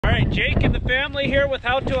right, Jake and the family here with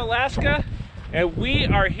How to Alaska, and we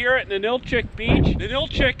are here at Ninilchik Beach.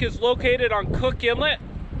 Ninilchik is located on Cook Inlet,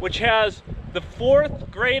 which has the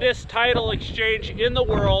 4th greatest tidal exchange in the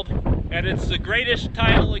world, and it's the greatest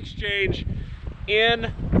tidal exchange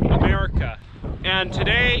in America. And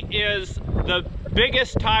today is the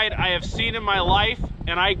biggest tide I have seen in my life,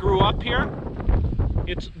 and I grew up here.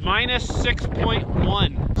 It's minus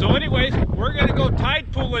 6.1. So anyways, we're gonna go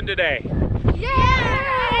tide pooling today. Yay!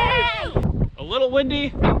 A little windy,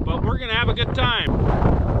 but we're gonna have a good time.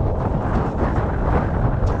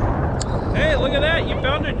 Hey, look at that, you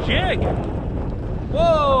found a jig.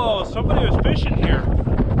 Whoa, somebody was fishing here.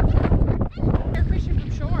 They're fishing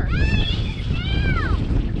from shore.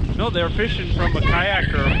 No, they were fishing from a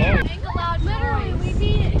kayak or a boat. Literally, we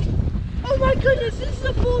beat it. Oh my goodness, this is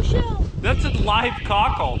a full shell. That's a live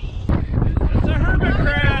cockle. It's a hermit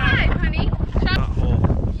crab. Honey. Uh-oh.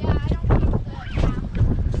 Yeah, I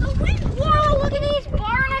don't think the whoa, look at these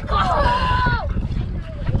barnacles. Oh,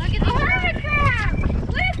 look at the hermit crab.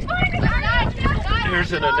 Look barnacles.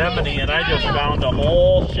 Here's an anemone, and I just found a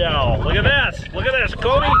whole shell. Look at this. Look at this,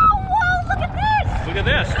 Cody. Whoa, look at this. Look at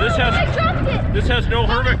this. I dropped it. This has no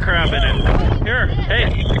hermit crab in it. Here,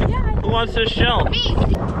 hey, who wants this shell? Me.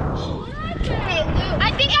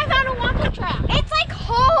 I think I found a wonka trap. It's like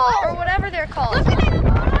whole or whatever they're called. Look at it.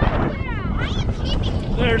 I am keeping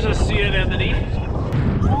it. There's a sea anemone.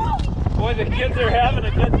 Boy, the kids are having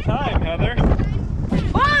a good time, Heather.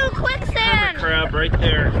 Whoa, quicksand. Hermit crab right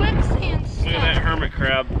there. Quicksand. Look at that hermit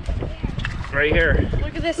crab right here.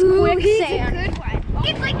 Look at this quicksand. He's a good one.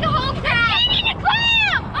 It's like the whole crab. Eating a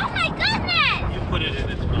crab. Oh my goodness. You put it in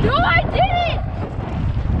its mouth. No, I didn't.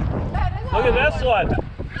 Look at this one.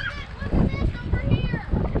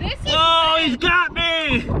 Oh, he's got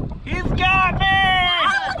me! He's got me!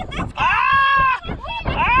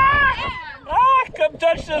 Come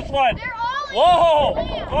touch this one! Whoa!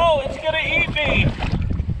 Whoa, it's gonna eat me!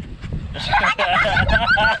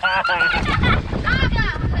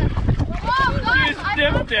 You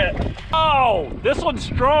sniffed it! Oh, this one's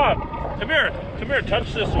strong! Come here,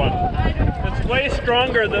 touch this one. It's way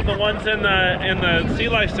stronger than the ones in the Sea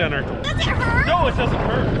Life Center. Does it hurt? No, it doesn't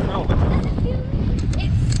hurt. No.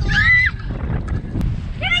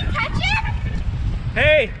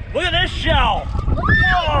 Hey, look at this shell!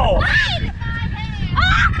 Whoa!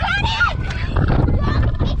 Oh, got it!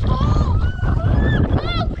 Look, it's whole!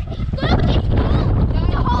 Look, it's whole!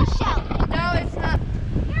 The whole shell. No, it's not.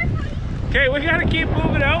 Okay, we gotta keep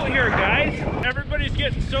moving out here, guys. Everybody's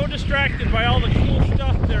getting so distracted by all the cool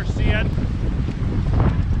stuff they're seeing.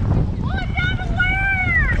 Oh, I found a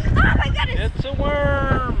worm! Oh my goodness! It's a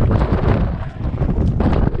worm!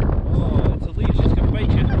 Oh, it's a leech, it's gonna bite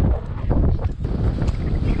you.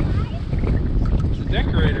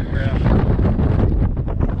 Decorator crab.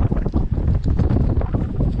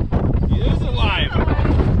 He is alive.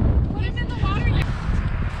 He's in the water. Really?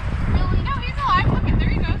 No, he's alive. Look, there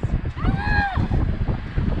he goes.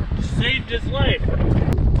 Saved his life.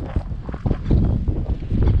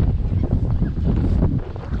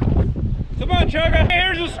 Come on, Chugga.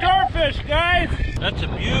 Here's a starfish, guys. That's a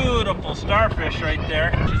beautiful starfish right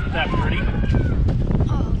there. Isn't that pretty?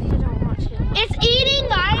 It's eating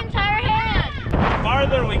my entire hand. The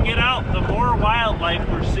farther we get out, the more wildlife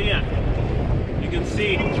we're seeing. You can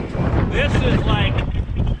see this is like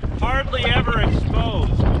hardly ever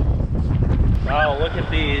exposed. Wow, look at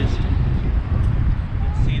these. You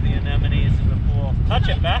can see the anemones in the pool. Touch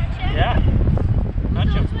it, Beth. Yeah.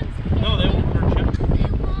 Touch them. No, they won't hurt you.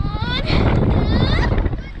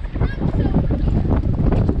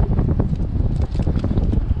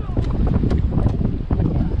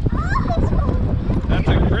 That's a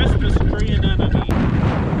Christmas tree anemone.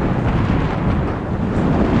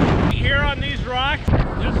 Here on these rocks,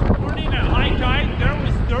 this morning at high tide, there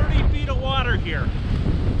was 30 feet of water here,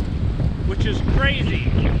 which is crazy.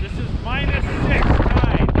 This is minus 6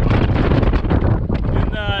 tide. And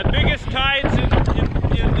the biggest tides in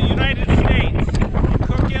the United States,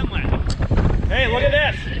 Cook Inlet. Hey, look at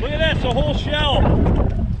this. Look at this, a whole shell.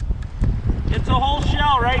 It's a whole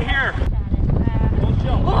shell right here. Whole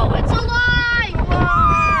shell. Oh, it's alive!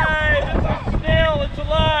 Alive! It's a snail, it's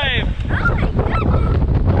alive! Oh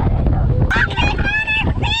my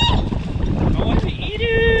goodness! I want to eat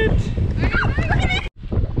it!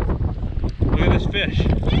 Look at this fish.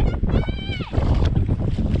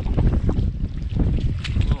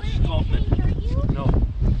 Little sculpin. No.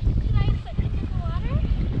 Can I put it in the water?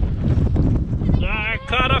 I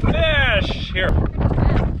caught a fish! Here.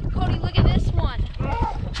 Cody, look at this one.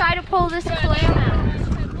 Try to pull this clam out.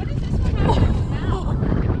 What is this one?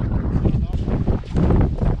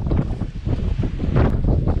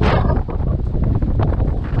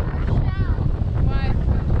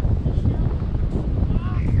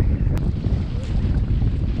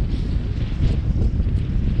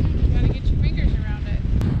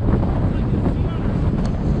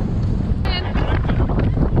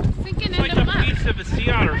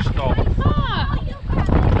 sea otter skull. Huh.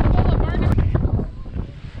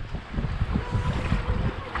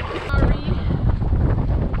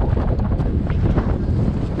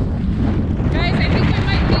 Guys, I think we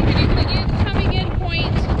might be hitting the coming in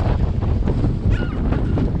point.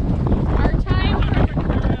 Our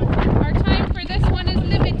time for this one is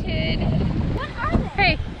limited. What are they?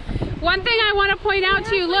 Hey, one thing I want to point out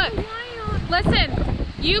to you, look, listen,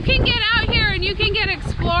 you can get out here and you can get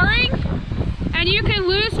exploring and you can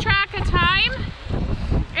lose track of time,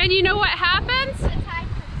 and you know what happens?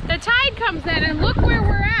 The tide comes in, and look where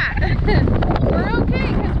we're at. We're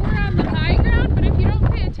okay because we're on the high ground, but if you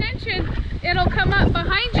don't pay attention, it'll come up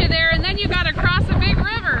behind you there, and then you got to cross a big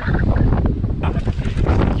river. Oh,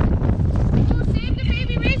 save the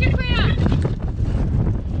baby razor clamp.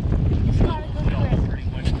 It's gotta go quick.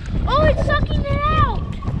 Oh, it's sucking it out.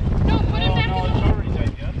 No, put it back in the water.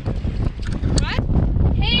 What?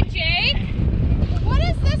 Hey, Jake. What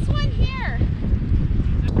is this one here?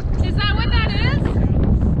 Is that what that is?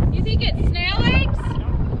 You think it's snail eggs?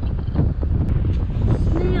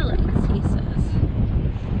 Snail eggs, he says.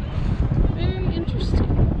 Very interesting.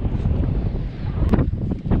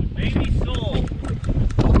 Baby soul.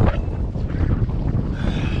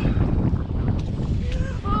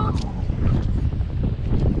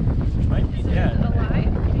 Might be dead.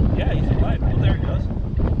 Alive? Yeah, he's alive. Oh, there he goes.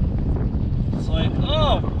 It's like,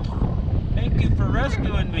 oh, thank you for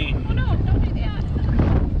rescuing me. Oh no, don't do that.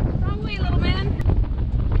 Wrong way, little man.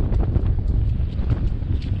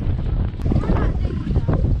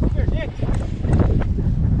 Here, Nick.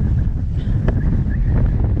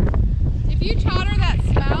 If you totter that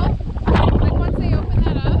smell, like once they open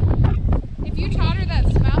that up, if you totter that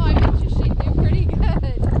smell, I bet you should do pretty good.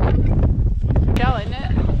 Shell, isn't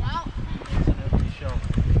it? It's an empty shell.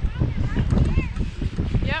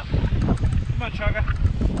 Yep. Come on, Chaga.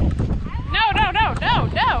 No, no, no, no,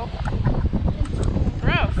 no.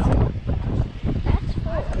 Gross. That's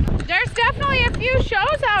full. There's definitely a few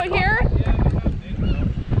shows out here.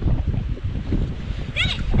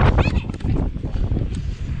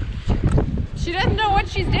 She doesn't know what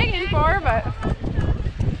she's digging for, but...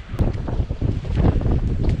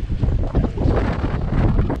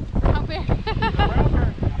 Up here.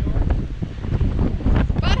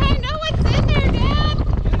 But I know what's in there, Dad!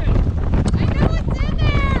 I know what's in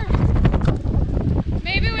there!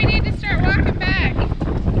 Maybe we need to start walking back.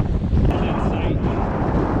 That site.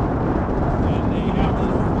 And they have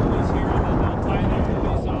those buoys here, and then they'll tie their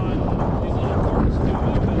buoys on these little corks to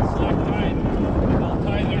them, and it's slack tide, and they'll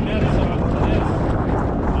tie their nets on to this.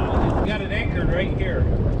 We got it anchored right here.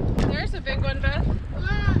 There's a big one, Beth.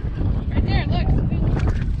 Right there, look.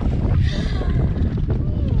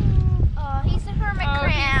 Oh, he's a hermit Oh,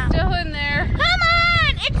 crab. he's still in there. Come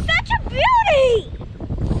on! It's such a beauty!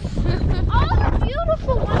 All the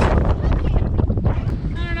beautiful ones are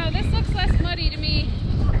looking. I don't know, this looks less muddy to me.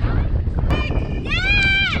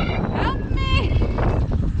 Dad! Help me!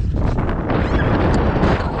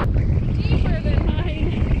 Deeper than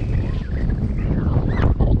mine.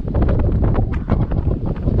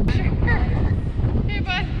 Hey,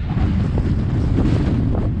 bud.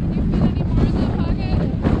 Can you fit any more in that pocket? I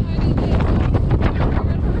need this. You're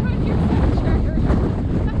gonna run your furniture.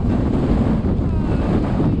 That's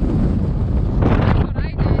what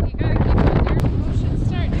I did. You gotta keep on there. Ocean's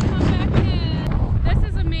starting to come back in. This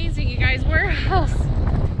is amazing, you guys. Where else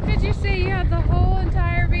could you say you had the whole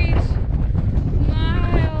entire beach?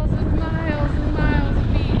 Miles and miles and miles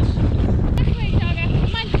of beach. This way, Chaga.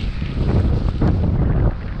 Come on.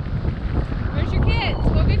 Where's your kids?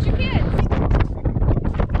 Go get your kids.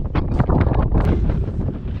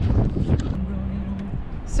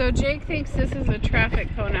 So Jake thinks this is a traffic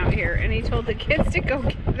cone out here, and he told the kids to go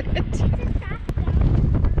get it.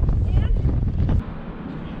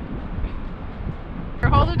 Or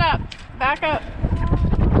hold it up. Back up.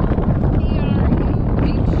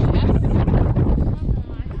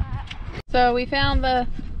 So we found the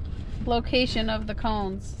location of the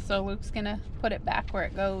cones, so Luke's gonna put it back where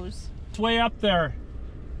it goes. It's way up there.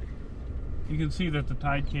 You can see that the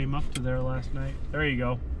tide came up to there last night. There you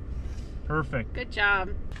go. Perfect. Good job.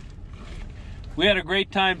 We had a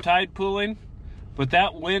great time tide pooling, but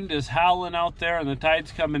that wind is howling out there and the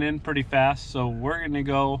tide's coming in pretty fast, so we're gonna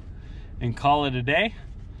go and call it a day.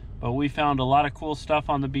 But we found a lot of cool stuff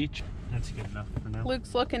on the beach. That's good enough for now.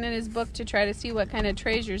 Luke's looking in his book to try to see what kind of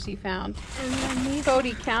treasures he found.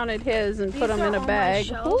 Cody counted his and put them in a bag.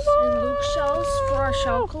 Shells and Luke's shells for our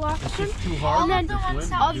shell collection. It's too hard And with then this wind to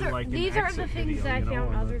do other- like an these are the exit things video, that I you know, found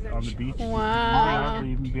on other the- than on the beach. Wow. You won't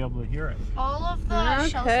even be able to hear it. All of the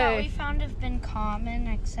shells that Okay. we found have been common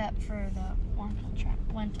except for the wormhole trap.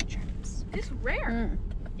 went to traps. It's rare.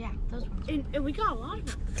 Yeah, those ones. And we got a lot of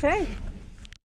them. Okay.